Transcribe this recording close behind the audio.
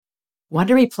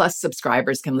Wondery Plus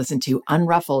subscribers can listen to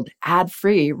Unruffled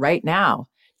ad-free right now.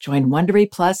 Join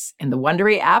Wondery Plus in the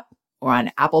Wondery app or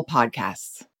on Apple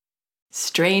Podcasts.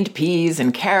 Strained peas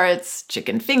and carrots,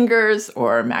 chicken fingers,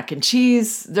 or mac and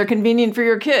cheese, they're convenient for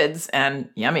your kids and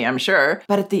yummy, I'm sure.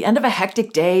 But at the end of a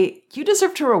hectic day, you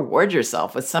deserve to reward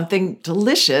yourself with something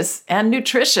delicious and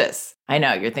nutritious. I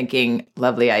know you're thinking,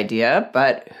 lovely idea,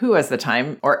 but who has the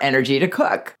time or energy to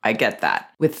cook? I get that.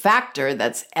 With Factor,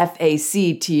 that's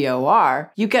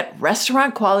Factor, you get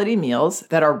restaurant quality meals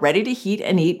that are ready to heat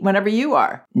and eat whenever you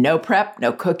are. No prep,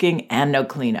 no cooking, and no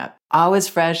cleanup. Always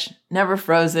fresh, never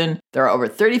frozen. There are over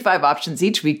 35 options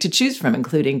each week to choose from,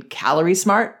 including Calorie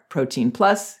Smart, Protein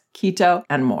Plus, Keto,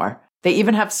 and more. They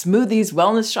even have smoothies,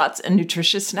 wellness shots, and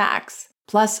nutritious snacks.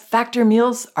 Plus, Factor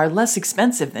meals are less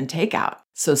expensive than takeout.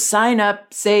 So sign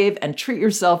up, save, and treat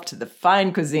yourself to the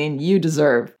fine cuisine you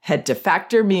deserve. Head to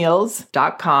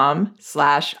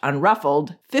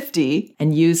factormeals.com/unruffled50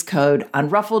 and use code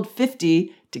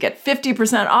unruffled50 to get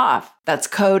 50% off. That's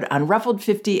code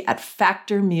unruffled50 at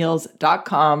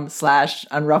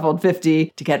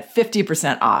factormeals.com/unruffled50 to get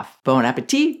 50% off. Bon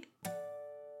appetit!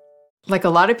 Like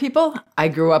a lot of people, I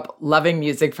grew up loving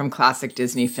music from classic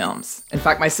Disney films. In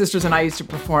fact, my sisters and I used to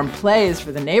perform plays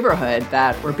for the neighborhood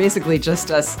that were basically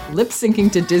just us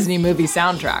lip-syncing to Disney movie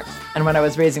soundtracks. And when I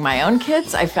was raising my own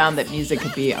kids, I found that music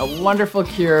could be a wonderful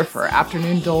cure for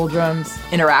afternoon doldrums,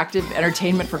 interactive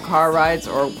entertainment for car rides,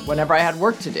 or whenever I had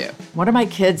work to do. One of my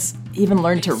kids even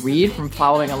learned to read from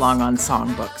following along on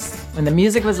songbooks. When the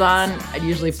music was on, I'd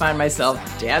usually find myself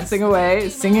dancing away,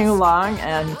 singing along,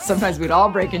 and sometimes we'd all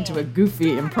break into a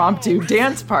goofy, impromptu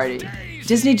dance party.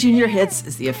 Disney Junior Hits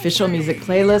is the official music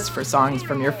playlist for songs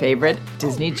from your favorite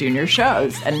Disney Junior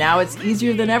shows, and now it's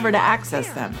easier than ever to access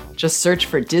them. Just search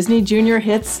for Disney Junior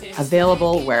Hits,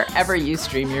 available wherever you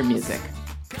stream your music.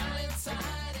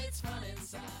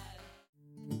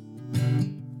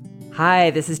 Hi,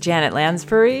 this is Janet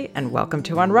Lansbury, and welcome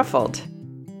to Unruffled.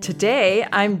 Today,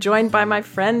 I'm joined by my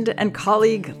friend and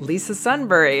colleague, Lisa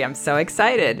Sunbury. I'm so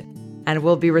excited. And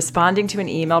we'll be responding to an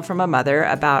email from a mother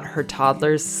about her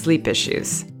toddler's sleep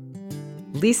issues.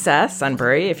 Lisa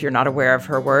Sunbury, if you're not aware of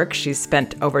her work, she's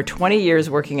spent over 20 years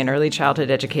working in early childhood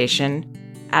education,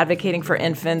 advocating for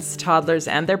infants, toddlers,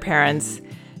 and their parents.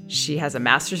 She has a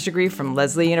master's degree from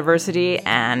Lesley University,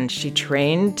 and she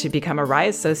trained to become a RIE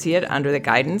associate under the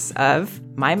guidance of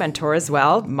my mentor as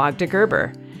well, Magda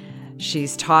Gerber.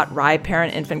 She's taught RIE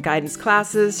parent-infant guidance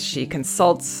classes. She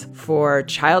consults for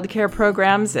childcare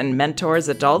programs and mentors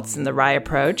adults in the RIE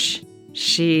approach.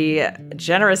 She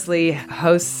generously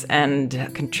hosts and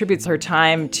contributes her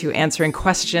time to answering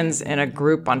questions in a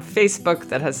group on Facebook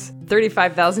that has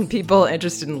 35,000 people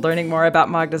interested in learning more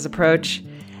about Magda's approach.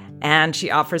 And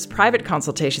she offers private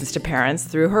consultations to parents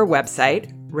through her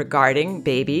website,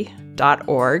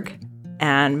 regardingbaby.org.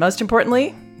 And most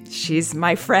importantly, she's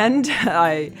my friend.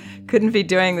 I couldn't be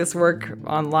doing this work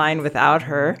online without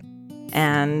her,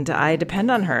 and I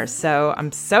depend on her. So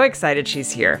I'm so excited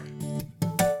she's here.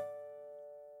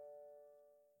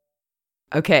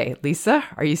 Okay, Lisa,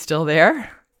 are you still there?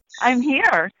 I'm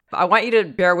here. I want you to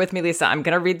bear with me, Lisa. I'm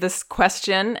going to read this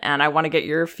question, and I want to get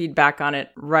your feedback on it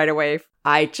right away.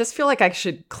 I just feel like I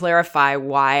should clarify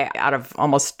why, out of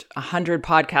almost 100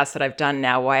 podcasts that I've done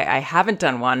now, why I haven't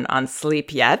done one on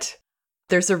sleep yet.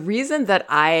 There's a reason that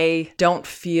I don't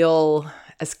feel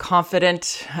as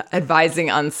confident advising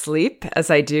on sleep as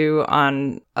I do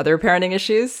on other parenting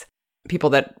issues. People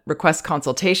that request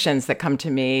consultations that come to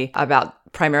me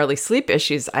about primarily sleep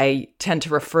issues, I tend to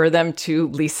refer them to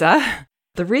Lisa.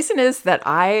 The reason is that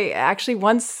I actually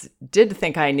once did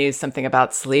think I knew something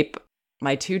about sleep.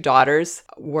 My two daughters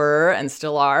were and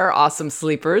still are awesome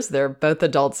sleepers. They're both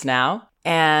adults now.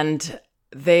 And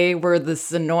they were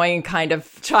this annoying kind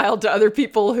of child to other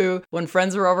people who, when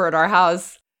friends were over at our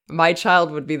house, my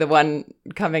child would be the one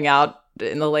coming out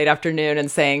in the late afternoon and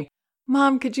saying,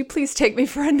 "Mom, could you please take me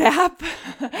for a nap?"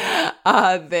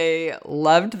 They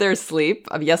loved their sleep.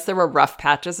 Yes, there were rough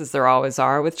patches, as there always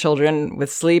are with children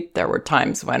with sleep. There were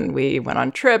times when we went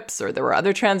on trips, or there were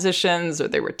other transitions, or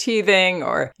they were teething,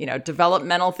 or,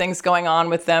 developmental things going on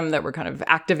with them that were kind of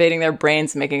activating their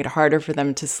brains, making it harder for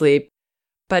them to sleep.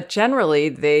 But generally,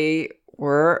 they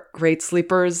were great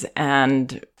sleepers,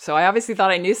 and so I obviously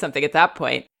thought I knew something at that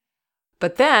point.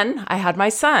 But then I had my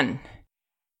son.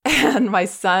 And my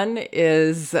son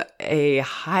is a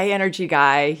high-energy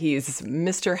guy. He's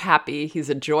Mr. Happy. He's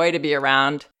a joy to be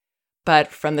around. But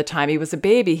from the time he was a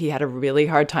baby, he had a really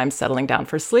hard time settling down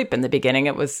for sleep. In the beginning,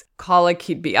 it was colic.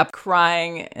 He'd be up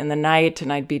crying in the night,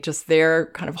 and I'd be just there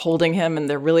kind of holding him, and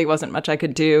there really wasn't much I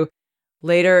could do.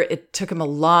 Later, it took him a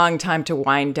long time to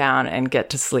wind down and get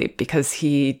to sleep because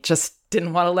he just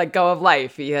didn't want to let go of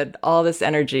life. He had all this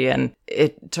energy and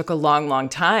it took a long, long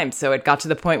time. So it got to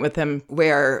the point with him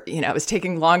where, it was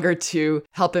taking longer to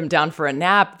help him down for a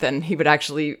nap than he would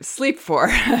actually sleep for.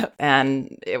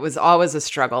 And it was always a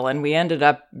struggle. And we ended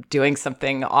up doing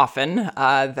something often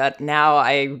that now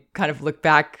I kind of look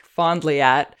back fondly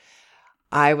at.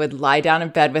 I would lie down in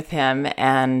bed with him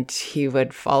and he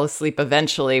would fall asleep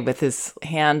eventually with his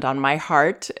hand on my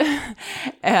heart.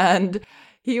 And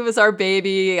he was our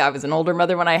baby. I was an older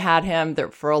mother when I had him.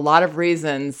 For a lot of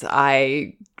reasons,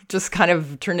 I just kind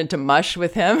of turned into mush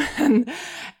with him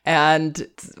and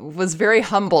was very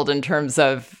humbled in terms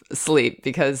of sleep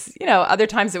because, other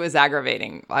times it was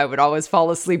aggravating. I would always fall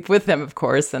asleep with him, of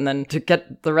course, and then to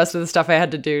get the rest of the stuff I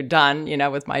had to do done,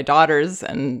 with my daughters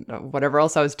and whatever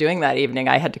else I was doing that evening,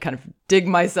 I had to kind of dig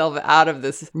myself out of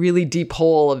this really deep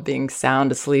hole of being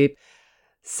sound asleep.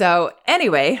 So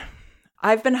anyway,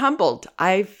 I've been humbled.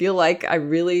 I feel like I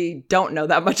really don't know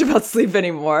that much about sleep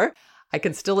anymore. I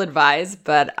can still advise,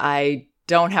 but I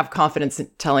don't have confidence in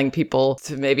telling people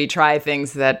to maybe try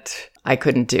things that I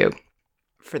couldn't do.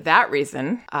 For that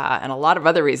reason, and a lot of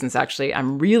other reasons, actually,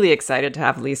 I'm really excited to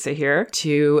have Lisa here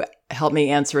to help me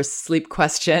answer a sleep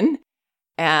question.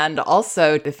 And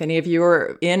also, if any of you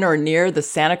are in or near the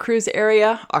Santa Cruz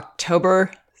area,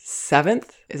 October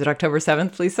 7th. Is it October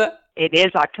 7th, Lisa? It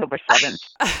is October 7th.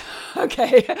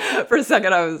 Okay. For a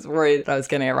second, I was worried I was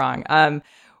getting it wrong.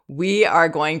 We are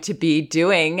going to be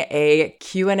doing a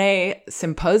Q&A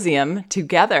symposium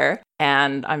together,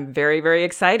 and I'm very, very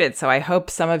excited. So I hope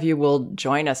some of you will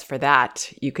join us for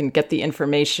that. You can get the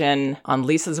information on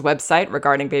Lisa's website,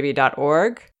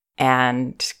 regardingbaby.org,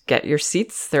 and get your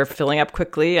seats. They're filling up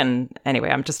quickly. And anyway,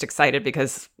 I'm just excited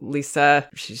because Lisa,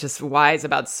 she's just wise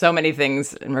about so many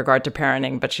things in regard to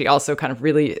parenting, but she also kind of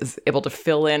really is able to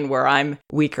fill in where I'm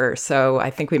weaker. So I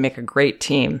think we make a great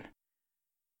team.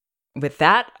 With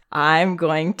that, I'm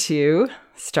going to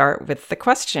start with the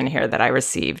question here that I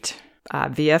received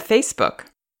via Facebook.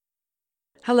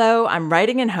 Hello, I'm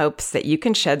writing in hopes that you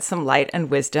can shed some light and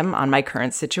wisdom on my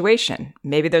current situation.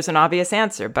 Maybe there's an obvious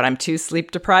answer, but I'm too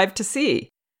sleep deprived to see.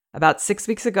 About 6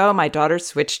 weeks ago, my daughter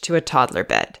switched to a toddler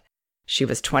bed. She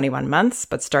was 21 months,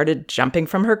 but started jumping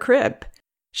from her crib.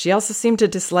 She also seemed to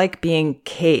dislike being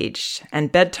caged,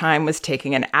 and bedtime was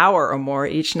taking an hour or more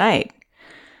each night.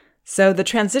 So the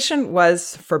transition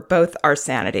was for both our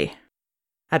sanity.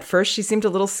 At first, she seemed a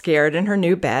little scared in her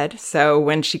new bed, so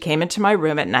when she came into my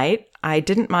room at night, I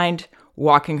didn't mind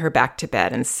walking her back to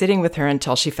bed and sitting with her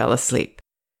until she fell asleep.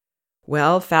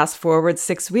 Well, fast forward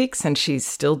 6 weeks, and she's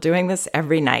still doing this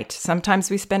every night. Sometimes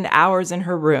we spend hours in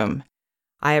her room.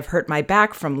 I have hurt my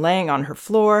back from laying on her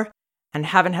floor and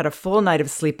haven't had a full night of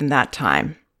sleep in that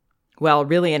time. Well,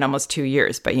 really in almost 2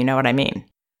 years, but you know what I mean.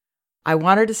 I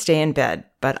want her to stay in bed,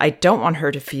 but I don't want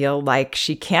her to feel like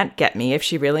she can't get me if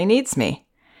she really needs me.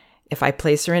 If I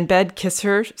place her in bed, kiss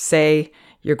her, say,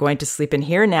 "You're going to sleep in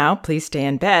here now, please stay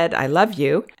in bed, I love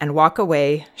you," and walk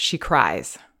away, she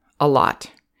cries a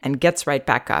lot and gets right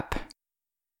back up.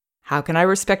 How can I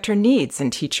respect her needs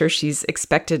and teach her she's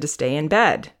expected to stay in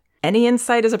bed? Any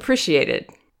insight is appreciated.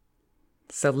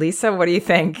 So Lisa, what do you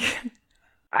think?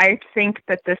 I think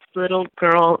that this little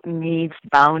girl needs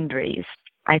boundaries.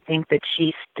 I think that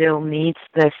she still needs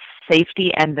the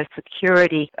safety and the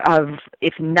security of,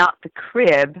 if not the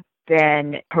crib,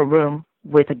 then her room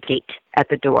with a gate at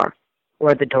the door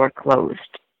or the door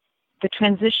closed. The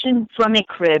transition from a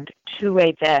crib to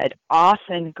a bed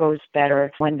often goes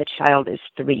better when the child is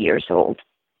 3 years old.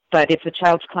 But if the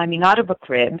child's climbing out of a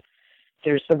crib,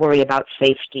 there's the worry about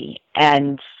safety.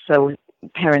 And so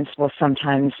parents will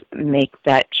sometimes make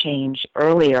that change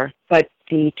earlier. But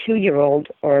the 2-year-old,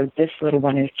 or this little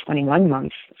one who's 21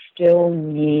 months, still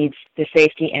needs the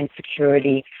safety and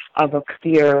security of a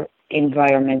clear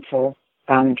environmental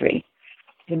boundary,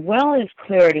 as well as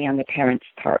clarity on the parent's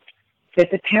part, that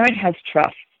the parent has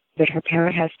trust, that her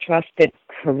parent has trust that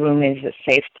her room is a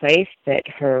safe place, that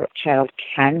her child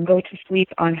can go to sleep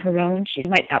on her own. She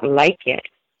might not like it,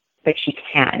 but she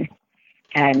can.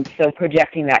 And so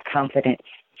projecting that confidence,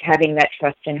 having that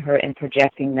trust in her and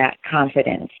projecting that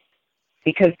confidence.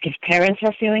 Because if parents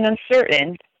are feeling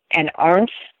uncertain and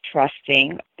aren't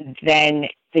trusting, then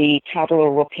the toddler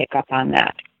will pick up on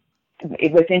that.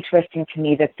 It was interesting to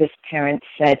me that this parent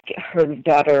said her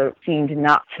daughter seemed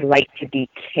not to like to be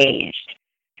caged,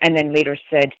 and then later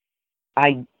said,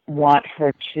 "I want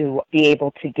her to be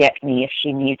able to get me if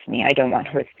she needs me. I don't want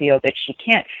her to feel that she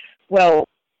can't." Well,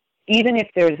 even if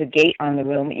there's a gate on the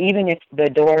room, even if the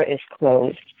door is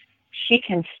closed, she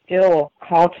can still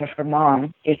call to her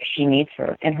mom if she needs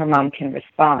her, and her mom can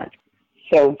respond.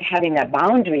 So having that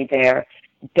boundary there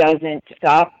doesn't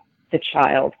stop the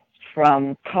child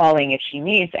from calling if she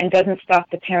needs, and doesn't stop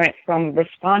the parent from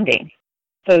responding.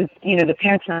 So, the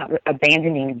parent's not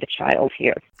abandoning the child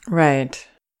here. Right.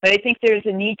 But I think there's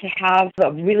a need to have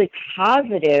a really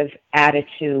positive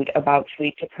attitude about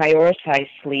sleep, to prioritize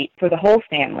sleep for the whole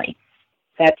family.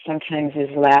 That sometimes is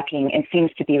lacking and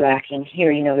seems to be lacking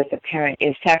here, that the parent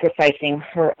is sacrificing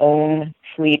her own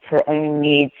sleep, her own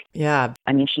needs. Yeah.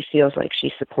 I mean, she feels like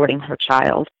she's supporting her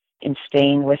child in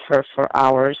staying with her for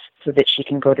hours so that she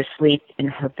can go to sleep in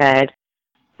her bed.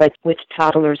 But with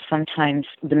toddlers, sometimes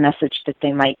the message that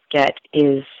they might get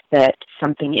is that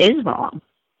something is wrong,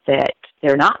 that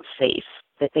they're not safe,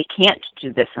 that they can't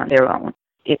do this on their own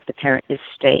if the parent is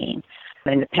staying,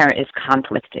 and the parent is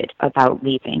conflicted about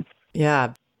leaving.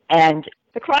 Yeah. And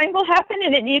the crying will happen,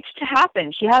 and it needs to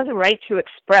happen. She has a right to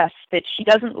express that she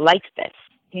doesn't like this.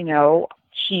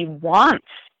 She wants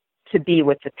to be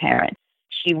with the parent.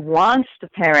 She wants the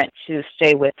parent to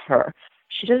stay with her.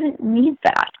 She doesn't need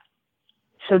that.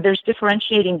 So there's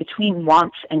differentiating between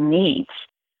wants and needs,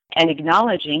 and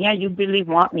acknowledging, yeah, you really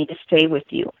want me to stay with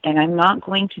you, and I'm not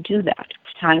going to do that.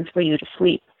 It's time for you to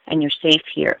sleep, and you're safe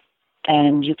here,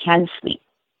 and you can sleep.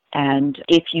 And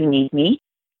if you need me,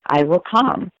 I will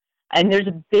come. And there's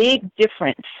a big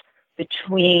difference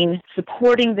between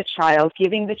supporting the child,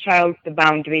 giving the child the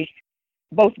boundaries,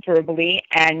 both verbally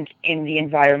and in the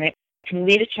environment. To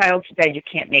lead a child to bed, you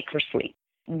can't make her sleep.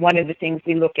 One of the things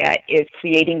we look at is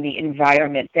creating the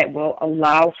environment that will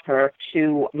allow her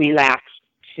to relax,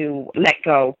 to let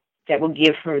go, that will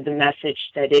give her the message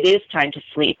that it is time to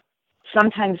sleep.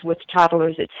 Sometimes with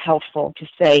toddlers, it's helpful to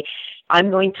say,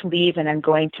 I'm going to leave and I'm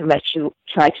going to let you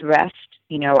try to rest.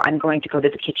 I'm going to go to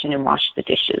the kitchen and wash the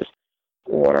dishes,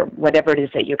 or whatever it is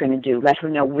that you're going to do. Let her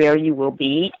know where you will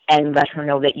be, and let her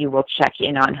know that you will check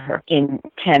in on her in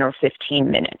 10 or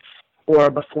 15 minutes or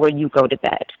before you go to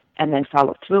bed, and then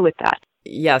follow through with that.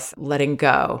 Yes, letting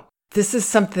go. This is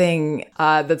something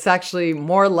that's actually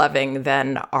more loving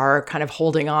than our kind of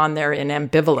holding on there in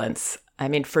ambivalence. I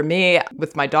mean, for me,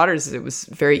 with my daughters, it was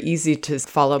very easy to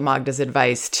follow Magda's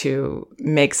advice to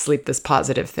make sleep this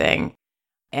positive thing.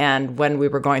 And when we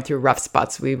were going through rough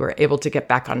spots, we were able to get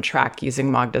back on track using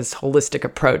Magda's holistic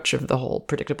approach of the whole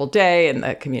predictable day and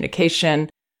the communication.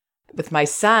 With my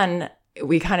son,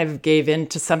 we kind of gave in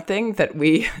to something that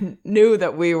we knew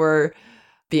that we were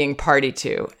being party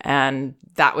to, and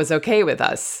that was okay with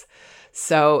us.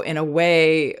 So in a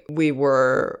way, we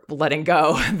were letting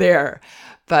go there,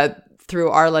 but through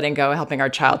our letting go, helping our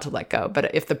child to let go.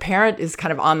 But if the parent is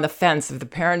kind of on the fence, if the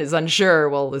parent is unsure,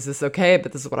 well, is this okay?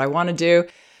 But this is what I want to do.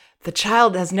 The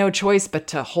child has no choice but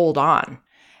to hold on.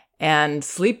 And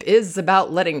sleep is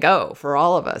about letting go for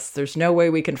all of us. There's no way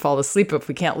we can fall asleep if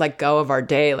we can't let go of our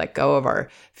day, let go of our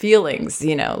feelings,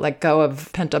 let go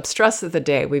of pent-up stress of the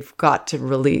day. We've got to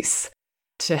release.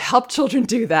 To help children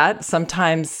do that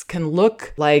sometimes can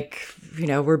look like,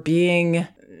 we're being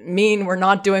mean, we're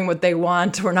not doing what they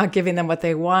want, we're not giving them what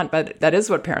they want, but that is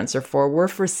what parents are for. We're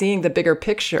for seeing the bigger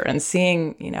picture and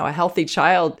seeing, a healthy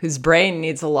child whose brain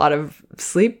needs a lot of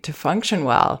sleep to function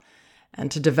well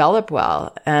and to develop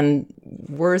well. And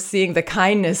we're seeing the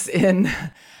kindness in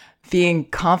being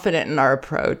confident in our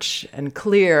approach and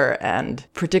clear and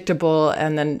predictable.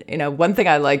 And then, one thing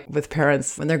I like with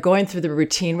parents, when they're going through the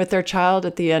routine with their child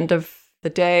at the end of the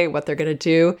day, what they're going to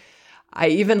do, I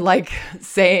even like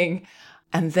saying,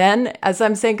 and then as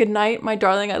I'm saying goodnight, my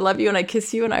darling, I love you, and I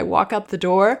kiss you, and I walk out the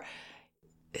door,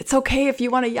 it's okay if you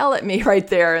want to yell at me right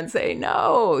there and say,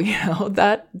 no,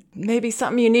 that may be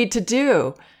something you need to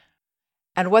do.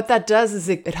 And what that does is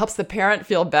it helps the parent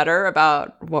feel better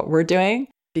about what we're doing,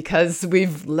 because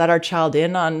we've let our child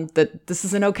in on that this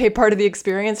is an okay part of the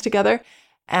experience together.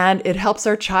 And it helps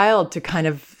our child to kind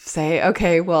of say,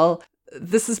 okay, well,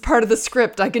 this is part of the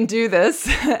script. I can do this.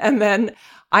 And then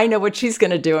I know what she's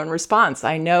going to do in response.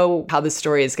 I know how the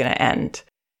story is going to end.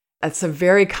 It's a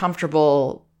very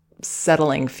comfortable,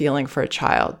 settling feeling for a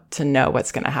child to know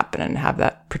what's going to happen and have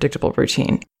that predictable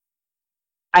routine.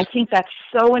 I think that's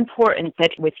so important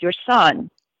that with your son,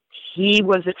 he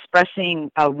was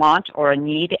expressing a want or a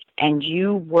need, and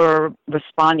you were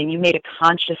responding. You made a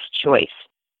conscious choice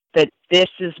that this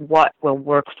is what will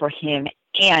work for him,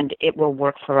 and it will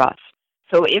work for us.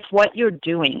 So if what you're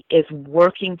doing is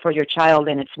working for your child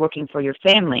and it's working for your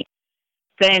family,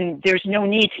 then there's no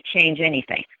need to change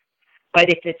anything. But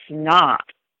if it's not,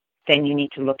 then you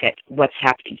need to look at what's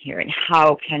happening here and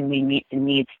how can we meet the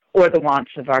needs or the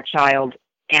wants of our child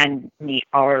and meet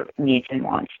our needs and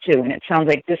wants too. And it sounds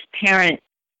like this parent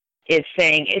is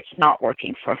saying it's not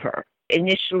working for her.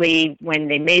 Initially, when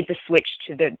they made the switch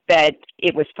to the bed,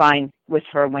 it was fine with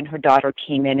her when her daughter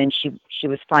came in, and she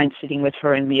was fine sitting with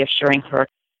her and reassuring her.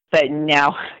 But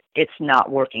now it's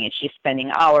not working, and she's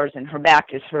spending hours, and her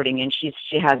back is hurting, and she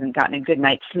hasn't gotten a good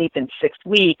night's sleep in 6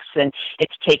 weeks, and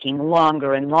it's taking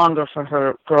longer and longer for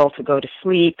her girl to go to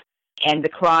sleep, and the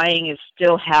crying is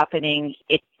still happening.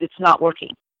 It's not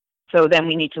working. So then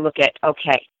we need to look at,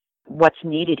 okay, what's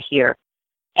needed here?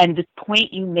 And the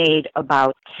point you made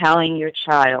about telling your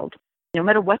child, no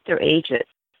matter what their age is,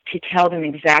 to tell them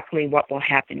exactly what will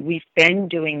happen. We've been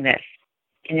doing this,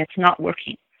 and it's not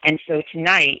working. And so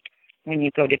tonight, when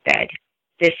you go to bed,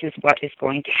 this is what is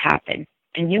going to happen.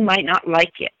 And you might not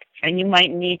like it, and you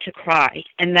might need to cry,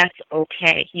 and that's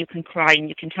okay. You can cry, and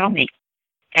you can tell me.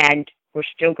 And we're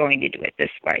still going to do it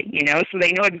this way, so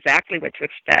they know exactly what to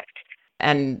expect.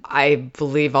 And I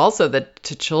believe also that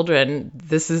to children,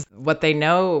 this is what they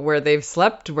know, where they've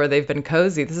slept, where they've been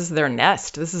cozy. This is their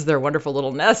nest. This is their wonderful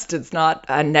little nest. It's not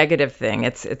a negative thing.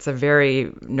 It's a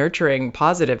very nurturing,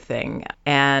 positive thing.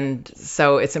 And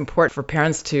so it's important for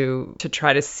parents to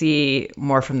try to see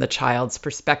more from the child's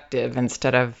perspective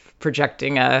instead of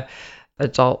projecting a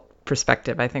adult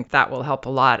perspective. I think that will help a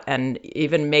lot. And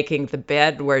even making the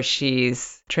bed where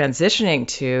she's transitioning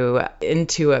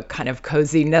into a kind of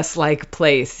cozy nest-like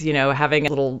place, having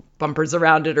little bumpers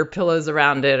around it or pillows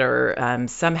around it, or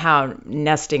somehow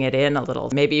nesting it in a little.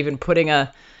 Maybe even putting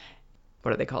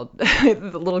what are they called?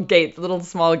 The little gates, little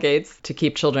small gates to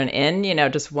keep children in,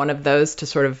 just one of those to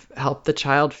sort of help the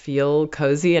child feel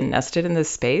cozy and nested in this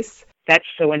space. That's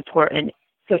so important.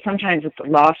 So sometimes with the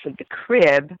loss of the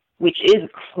crib, which is a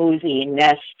cozy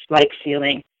nest-like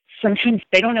feeling, sometimes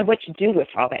they don't know what to do with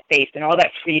all that space and all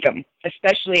that freedom,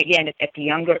 especially, again, at the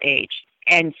younger age.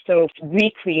 And so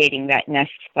recreating that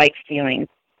nest-like feeling.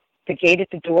 The gate at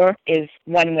the door is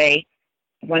one way.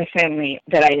 One family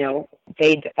that I know,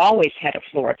 they'd always had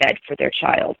a floor bed for their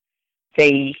child.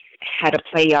 They had a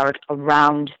play yard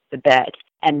around the bed,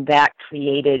 and that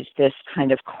created this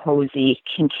kind of cozy,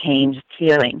 contained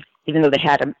feeling, even though they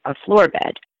had a floor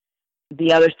bed.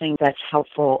 The other thing that's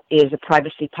helpful is a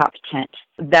privacy pop tent.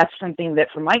 That's something that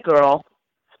for my girl,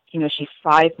 she's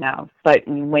 5 now, but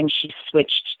when she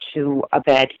switched to a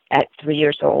bed at 3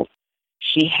 years old,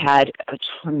 she had a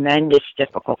tremendous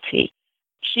difficulty.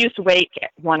 She used to wake at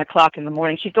 1 o'clock in the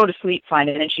morning. She'd go to sleep fine,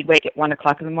 and then she'd wake at 1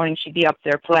 o'clock in the morning. She'd be up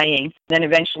there playing, then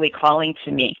eventually calling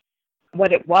to me.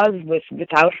 What it was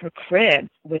without her crib,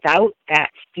 without that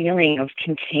feeling of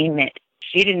containment,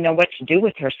 she didn't know what to do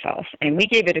with herself. And we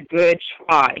gave it a good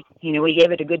try. We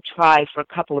gave it a good try for a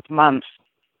couple of months.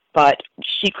 But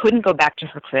she couldn't go back to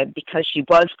her crib because she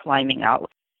was climbing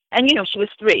out. And, she was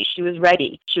 3. She was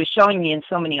ready. She was showing me in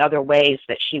so many other ways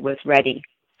that she was ready.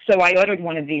 So I ordered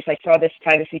one of these. I saw this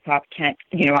privacy pop tent,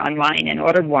 online, and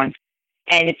ordered one.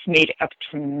 And it's made a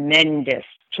tremendous,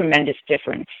 tremendous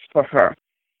difference for her.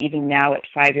 Even now at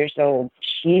 5 years old,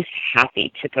 she's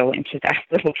happy to go into that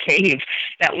little cave,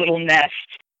 that little nest.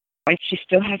 And she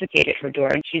still has a gate at her door,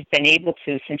 and she's been able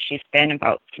to, since she's been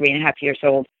about 3.5 years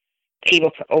old,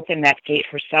 able to open that gate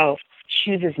herself.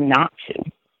 Chooses not to.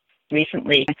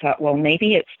 Recently, I thought, well,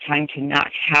 maybe it's time to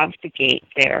not have the gate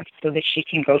there so that she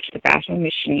can go to the bathroom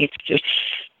if she needs to.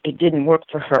 It didn't work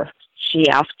for her. She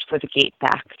asked for the gate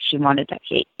back. She wanted that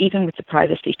gate, even with the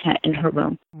privacy tent in her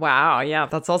room. Wow. Yeah.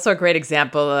 That's also a great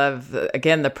example of,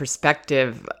 again, the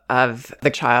perspective of the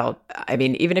child. I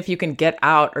mean, even if you can get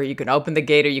out, or you can open the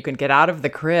gate, or you can get out of the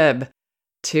crib,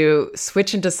 to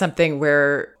switch into something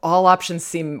where all options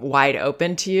seem wide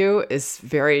open to you is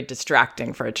very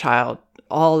distracting for a child.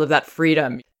 All of that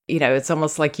freedom. It's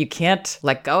almost like you can't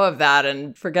let go of that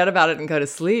and forget about it and go to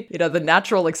sleep. The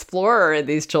natural explorer in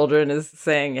these children is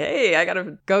saying, hey, I got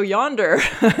to go yonder.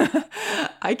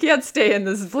 I can't stay in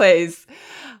this place.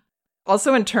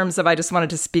 Also, in terms of, I just wanted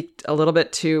to speak a little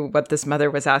bit to what this mother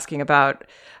was asking about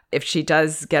if she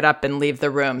does get up and leave the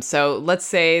room. So let's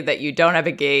say that you don't have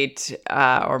a gate,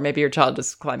 or maybe your child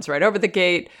just climbs right over the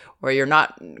gate, or you're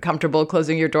not comfortable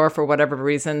closing your door for whatever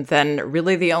reason, then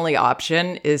really the only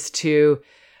option is to,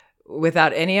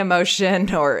 without any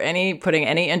emotion or putting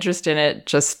any interest in it,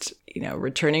 just,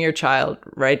 returning your child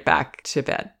right back to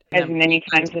bed. As many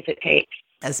times as it takes.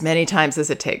 As many times as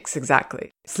it takes,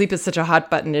 exactly. Sleep is such a hot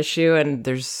button issue, and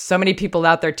there's so many people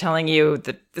out there telling you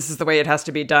that this is the way it has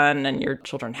to be done, and your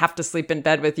children have to sleep in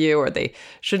bed with you, or they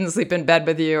shouldn't sleep in bed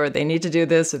with you, or they need to do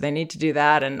this, or they need to do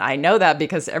that. And I know that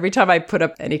because every time I put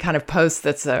up any kind of post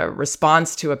that's a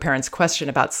response to a parent's question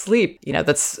about sleep,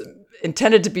 that's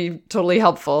intended to be totally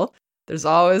helpful, There's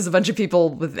always a bunch of people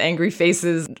with angry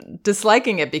faces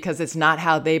disliking it because it's not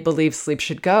how they believe sleep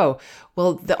should go.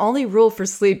 Well, the only rule for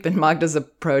sleep in Magda's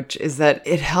approach is that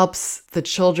it helps the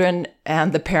children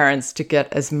and the parents to get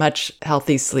as much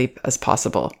healthy sleep as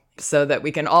possible so that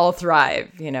we can all thrive.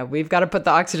 We've got to put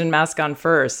the oxygen mask on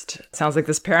first. Sounds like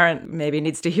this parent maybe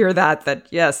needs to hear that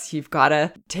yes, you've got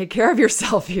to take care of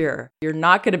yourself here. You're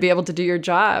not going to be able to do your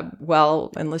job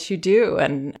well unless you do.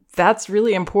 And that's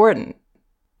really important.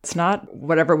 It's not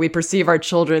whatever we perceive our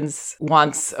children's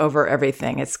wants over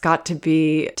everything. It's got to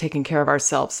be taking care of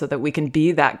ourselves so that we can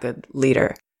be that good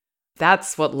leader.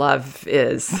 That's what love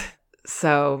is.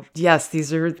 So yes,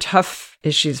 these are tough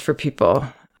issues for people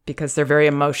because they're very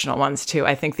emotional ones too.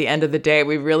 I think the end of the day,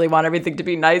 we really want everything to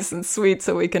be nice and sweet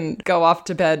so we can go off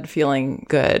to bed feeling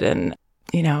good. And,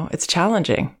 it's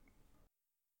challenging.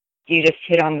 You just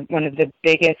hit on one of the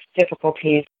biggest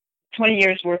difficulties. 20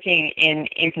 years working in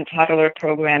infant toddler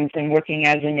programs and working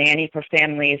as a nanny for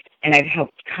families, and I've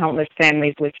helped countless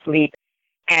families with sleep,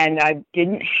 and I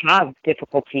didn't have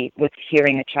difficulty with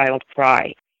hearing a child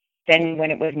cry. Then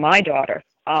when it was my daughter,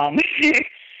 and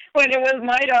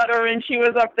she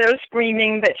was up there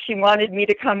screaming that she wanted me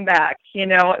to come back, it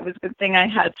was a good thing I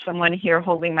had someone here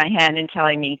holding my hand and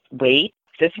telling me, wait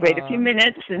a few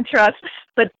minutes and trust.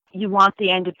 But you want the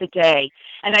end of the day.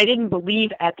 And I didn't believe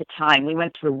at the time, we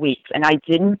went through weeks, and I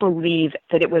didn't believe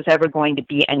that it was ever going to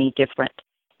be any different.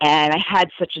 And I had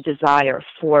such a desire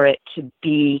for it to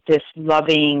be this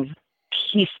loving,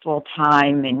 peaceful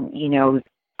time. And,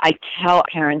 I tell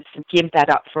parents to give that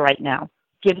up for right now.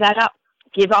 Give that up.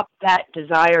 Give up that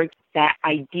desire, that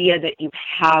idea that you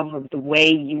have of the way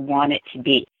you want it to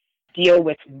be. Deal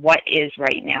with what is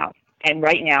right now. And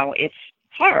right now, it's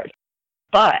hard.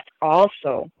 But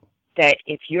also that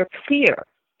if you're clear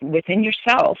within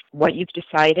yourself what you've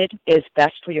decided is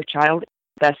best for your child,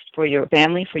 best for your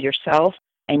family, for yourself,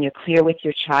 and you're clear with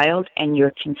your child and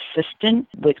you're consistent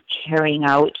with carrying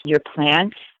out your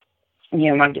plan,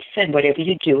 Mom just said, whatever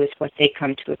you do is what they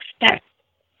come to expect.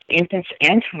 Infants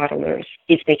and toddlers,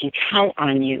 if they can count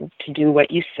on you to do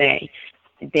what you say,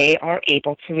 they are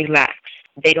able to relax.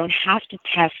 They don't have to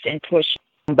test and push,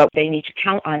 but they need to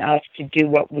count on us to do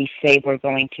what we say we're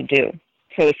going to do.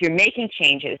 So if you're making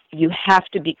changes, you have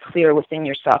to be clear within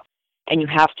yourself, and you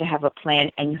have to have a plan,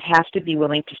 and you have to be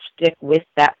willing to stick with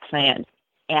that plan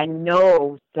and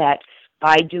know that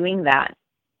by doing that,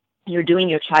 you're doing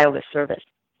your child a service.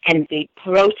 And the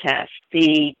protest,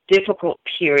 the difficult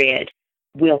period,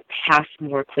 will pass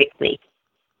more quickly.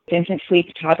 Infant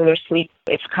sleep, toddler sleep,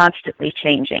 it's constantly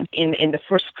changing. In the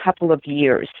first couple of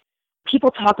years,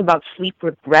 people talk about sleep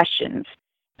regressions,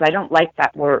 but I don't like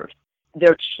that word.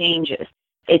 They're changes.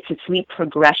 It's a sleep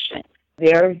progression.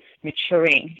 They're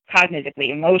maturing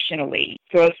cognitively, emotionally,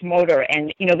 gross motor,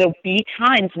 and there'll be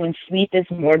times when sleep is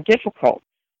more difficult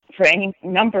for any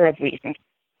number of reasons.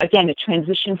 Again, a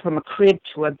transition from a crib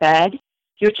to a bed,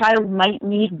 your child might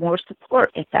need more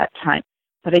support at that time.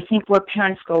 But I think where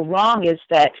parents go wrong is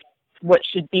that what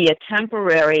should be a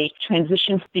temporary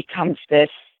transition becomes this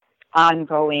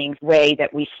ongoing way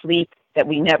that we sleep that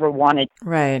we never wanted.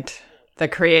 Right.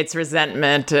 That creates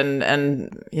resentment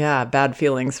and bad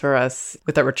feelings for us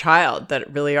with our child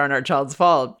that really aren't our child's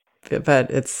fault.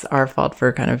 But it's our fault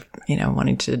for kind of,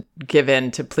 wanting to give in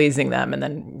to pleasing them. And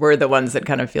then we're the ones that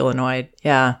kind of feel annoyed.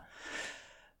 Yeah.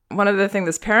 One of the things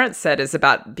this parent said is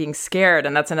about being scared.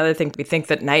 And that's another thing. We think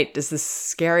that night is this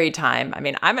scary time. I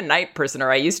mean, I'm a night person, or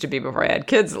I used to be before I had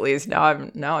kids, at least. Now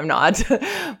I'm not.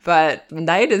 But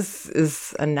night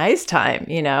is a nice time.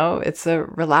 It's a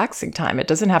relaxing time. It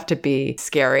doesn't have to be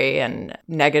scary and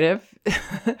negative.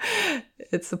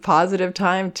 It's a positive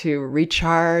time to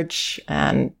recharge.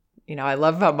 And, I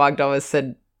love how Magda always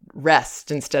said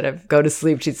rest instead of go to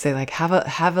sleep. She'd say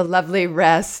have a lovely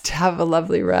rest. Have a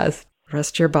lovely rest.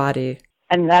 Rest your body.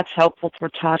 And that's helpful for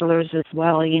toddlers as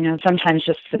well. Sometimes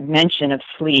just the mention of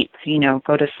sleep,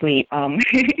 go to sleep.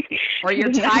 Or you're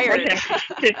tired.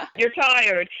 You're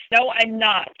tired. No, I'm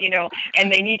not, and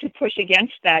they need to push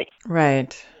against that.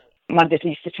 Right. Magda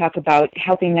used to talk about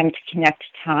helping them to connect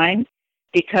time,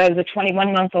 because a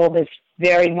 21-month-old is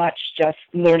very much just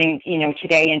learning,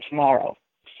 today and tomorrow.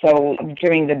 So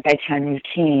during the bedtime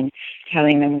routine,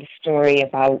 telling them the story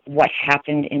about what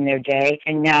happened in their day,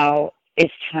 and now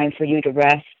it's time for you to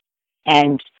rest,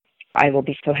 and I will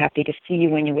be so happy to see you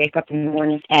when you wake up in the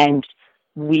morning, and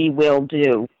we will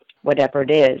do whatever it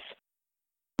is.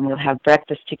 We'll have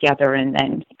breakfast together, and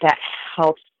then that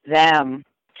helps them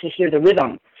to hear the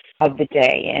rhythm of the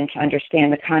day and to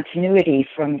understand the continuity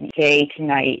from day to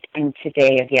night and to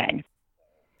day again.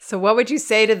 So what would you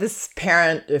say to this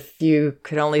parent if you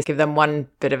could only give them one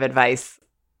bit of advice?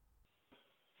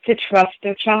 to trust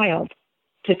their child,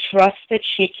 to trust that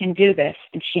she can do this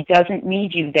and she doesn't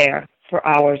need you there for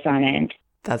hours on end.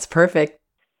 That's perfect.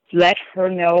 Let her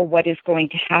know what is going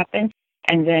to happen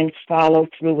and then follow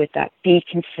through with that. Be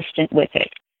consistent with it.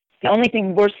 The only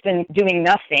thing worse than doing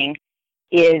nothing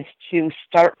is to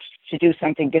start to do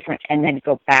something different and then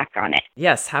go back on it.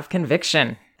 Yes, have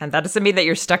conviction. And that doesn't mean that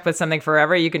you're stuck with something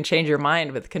forever. You can change your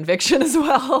mind with conviction as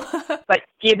well. But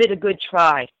give it a good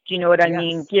try. Do you know what I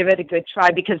mean? Give it a good try,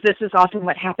 because this is often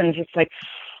what happens. It's like,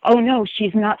 oh no,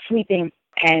 she's not sleeping.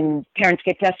 And parents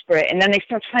get desperate. And then they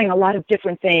start trying a lot of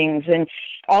different things. And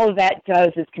all of that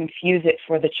does is confuse it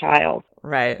for the child.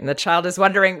 Right. And the child is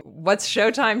wondering, what's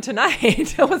showtime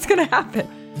tonight? What's going to happen?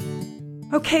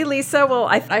 Okay, Lisa. Well,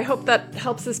 I hope that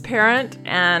helps this parent.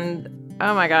 And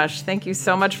oh my gosh, thank you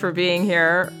so much for being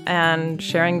here and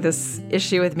sharing this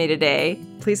issue with me today.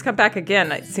 Please come back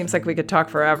again. It seems like we could talk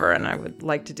forever, and I would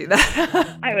like to do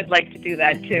that. I would like to do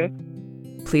that too.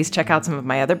 Please check out some of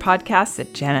my other podcasts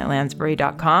at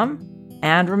janetlansbury.com.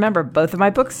 And remember, both of my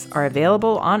books are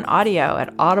available on audio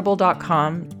at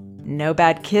audible.com. No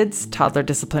Bad Kids, Toddler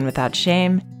Discipline Without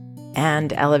Shame,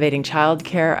 and Elevating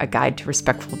Childcare, A Guide to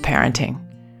Respectful Parenting.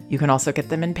 You can also get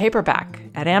them in paperback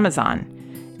at Amazon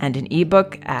and an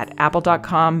ebook at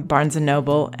apple.com, Barnes &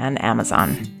 Noble, and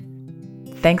Amazon.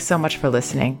 Thanks so much for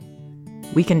listening.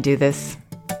 We can do this.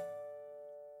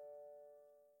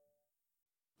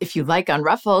 If you like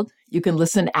Unruffled, you can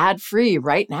listen ad-free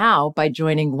right now by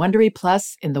joining Wondery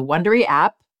Plus in the Wondery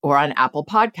app or on Apple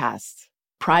Podcasts.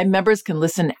 Prime members can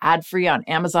listen ad-free on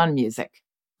Amazon Music.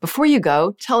 Before you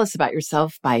go, tell us about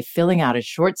yourself by filling out a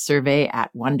short survey at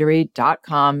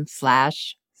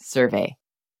Wondery.com/survey.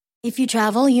 If you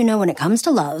travel, you know when it comes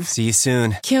to love. See you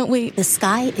soon. Can't wait. The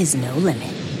sky is no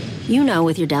limit. You know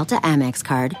with your Delta Amex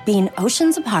card, being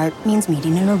oceans apart means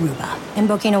meeting in Aruba. And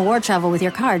booking a war travel with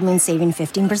your card means saving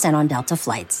 15% on Delta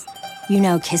flights. You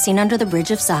know kissing under the bridge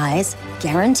of sighs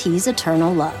guarantees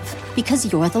eternal love.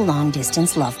 Because you're the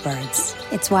long-distance lovebirds.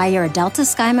 It's why you're a Delta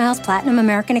SkyMiles Platinum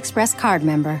American Express card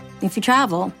member. If you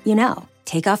travel, you know.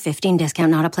 Take off 15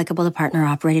 discount not applicable to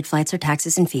partner-operated flights or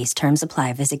taxes and fees. Terms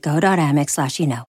apply. Visit go.amex/you know.